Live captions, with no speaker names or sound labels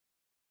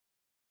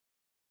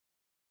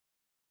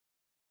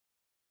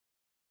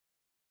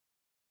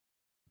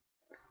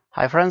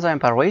Hi friends, I'm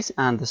Parvez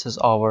and this is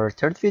our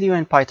third video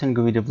in Python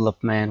GUI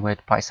development with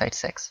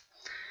PySide6.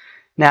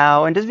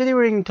 Now in this video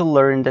we're going to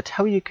learn that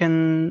how you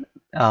can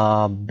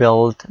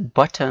build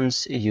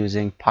buttons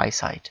using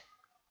PySide.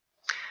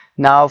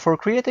 Now for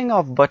creating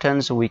of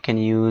buttons we can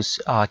use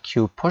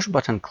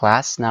QPushButton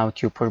class. Now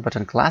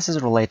QPushButton class is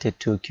related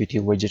to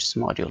QTWidgets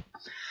module.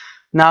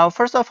 Now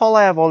first of all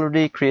I have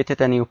already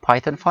created a new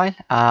Python file.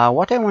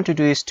 What I want to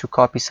do is to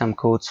copy some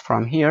codes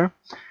from here.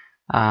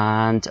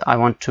 And I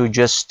want to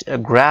just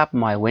grab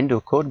my window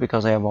code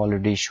because I have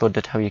already showed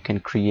that how you can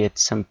create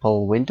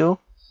simple window,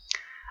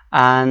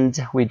 and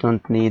we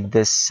don't need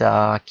this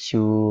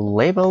Q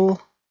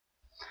label.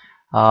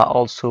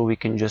 Also we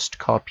can just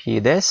copy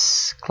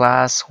this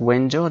class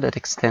window that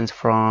extends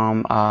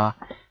from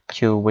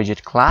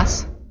QWidget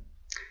class,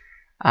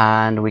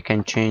 and we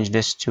can change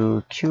this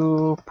to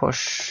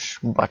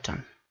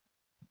QPushButton.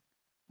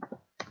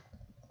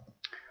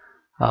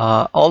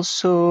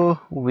 Also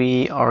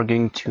we are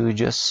going to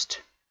just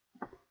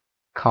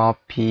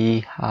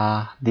copy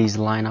these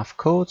line of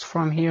codes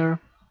from here,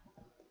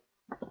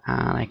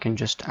 and I can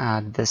just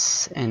add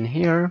this in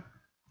here,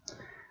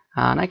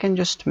 and I can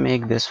just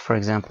make this, for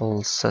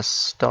example,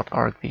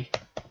 sys.argv.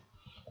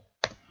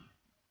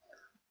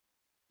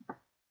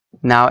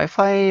 Now if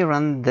I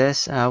run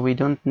this, we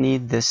don't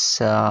need this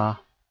for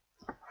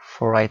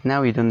right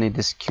now. We don't need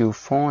this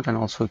QFont and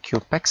also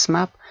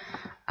QPexMap.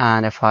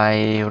 And if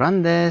I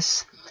run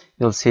this,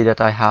 you'll see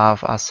that I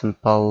have a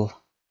simple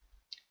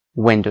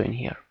window in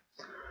here.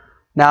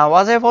 Now,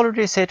 as I've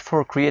already said,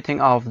 for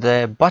creating of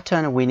the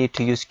button, we need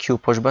to use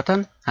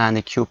QPushButton, and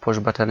the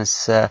QPushButton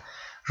is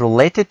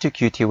related to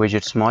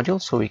QTWidgets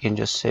module. So we can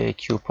just say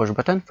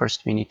QPushButton.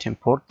 First, we need to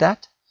import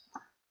that.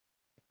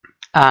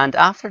 And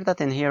after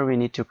that, in here, we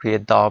need to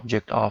create the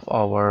object of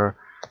our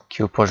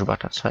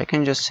QPushButton. So I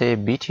can just say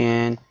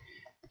btn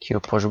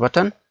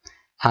QPushButton.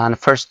 And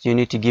first you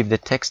need to give the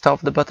text of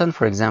the button,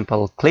 for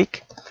example,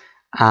 click.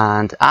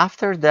 And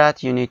after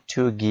that you need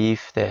to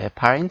give the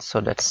parent, so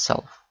that's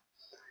self.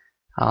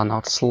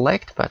 Not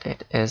select, but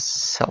it is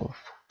self.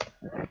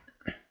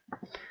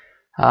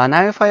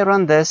 Now if I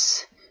run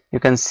this, you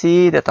can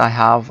see that I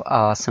have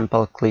a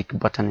simple click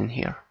button in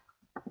here.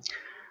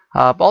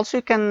 Also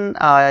you can,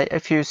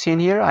 if you see in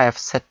here, I have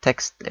set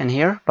text in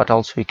here, but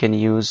also you can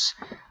use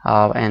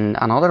in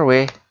another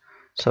way.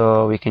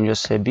 So we can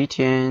just say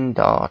btn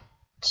dot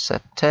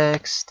set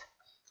text,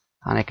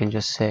 and I can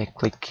just say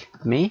click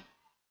me,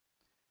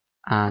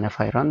 and if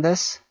I run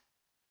this,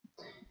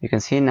 you can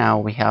see now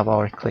we have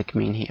our click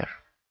me in here.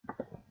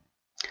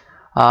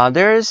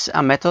 There is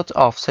a method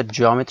of set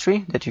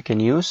geometry that you can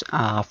use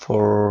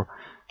for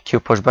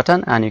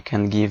QPushButton, and you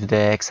can give the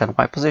X and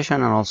Y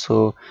position and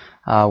also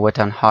width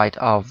and height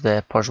of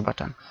the push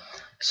button.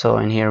 So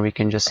in here we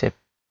can just say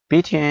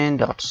btn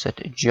dot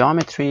set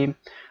geometry.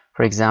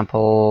 For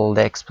example,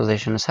 the X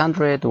position is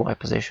 100, the Y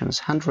position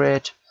is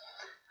 100,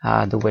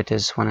 the width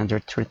is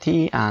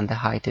 130, and the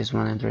height is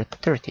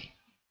 130.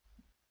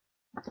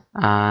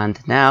 And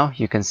now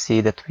you can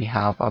see that we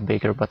have a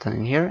bigger button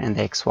in here in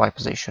the XY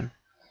position.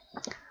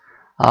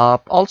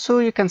 Also,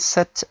 you can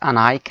set an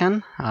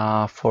icon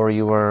for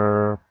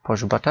your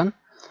push button.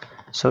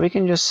 So we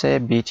can just say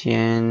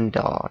btn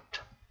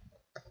dot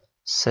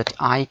set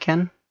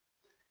icon,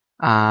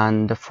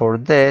 and for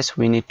this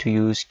we need to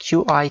use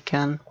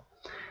QIcon.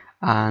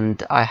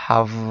 And I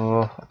have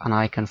an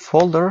icon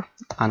folder,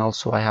 and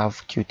also I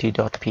have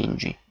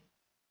qt.png.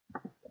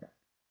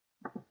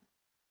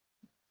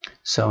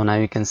 So now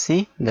you can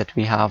see that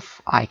we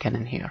have icon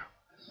in here.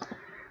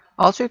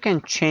 Also you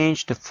can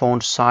change the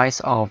font size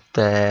of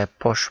the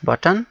push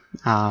button.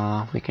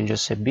 We can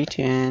just say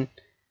btn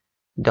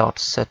dot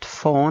set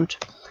font.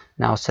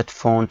 Now set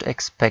font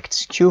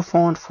expects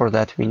QFont. For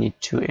that we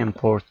need to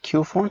import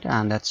QFont,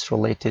 and that's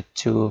related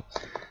to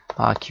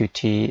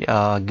Qt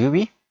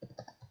GUI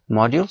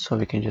module. So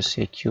we can just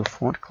say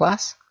QFont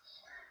class,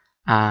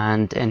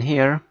 and in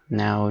here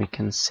now we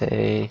can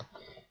say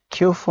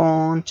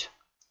QFont,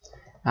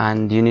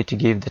 and you need to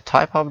give the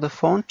type of the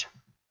font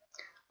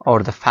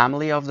or the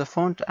family of the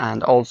font,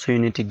 and also you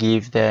need to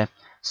give the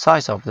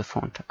size of the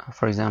font,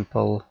 for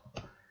example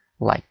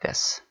like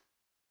this.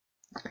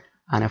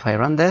 And if I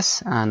run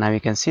this, and now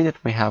you can see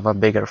that we have a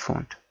bigger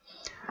font.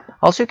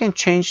 Also you can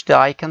change the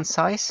icon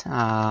size.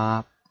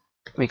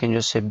 We can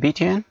just say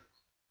btn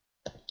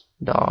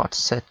dot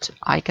set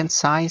icon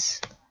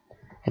size.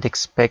 It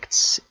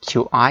expects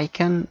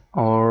QIcon,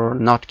 or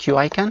not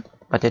QIcon,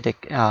 but it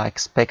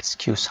expects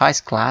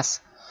QSize class,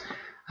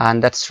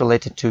 and that's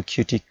related to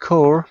Qt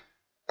core.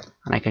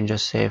 And I can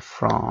just say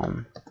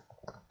from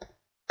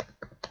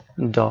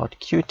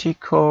 .qt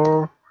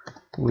core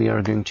we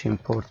are going to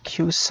import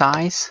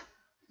QSize,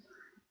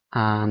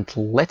 and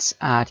let's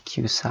add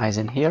QSize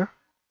in here.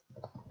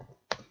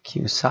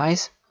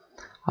 QSize.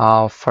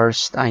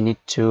 First I need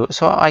to,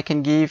 so I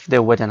can give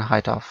the width and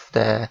height of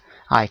the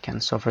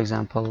icon, so for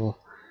example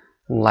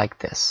like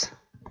this.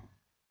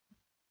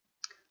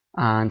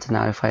 And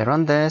now if I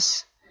run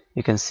this,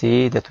 you can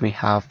see that we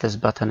have this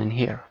button in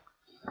here.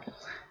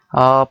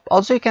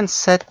 Also you can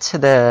set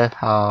the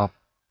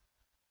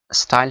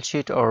style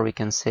sheet, or we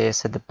can say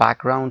set the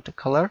background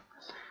color,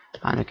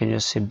 and we can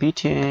just say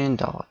btn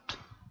dot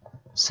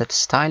set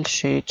style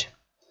sheet,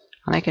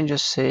 and I can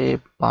just say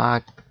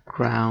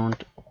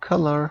background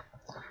color,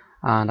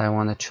 and I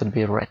want it should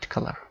be red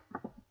color.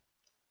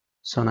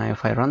 So now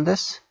if I run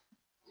this,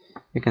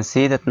 you can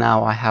see that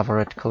now I have a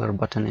red color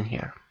button in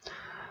here.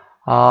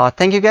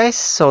 Thank you guys.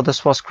 So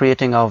this was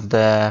creating of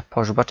the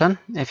push button.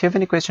 If you have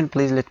any question,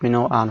 please let me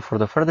know, and for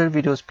the further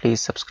videos,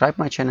 please subscribe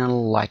my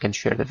channel, like and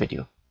share the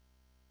video.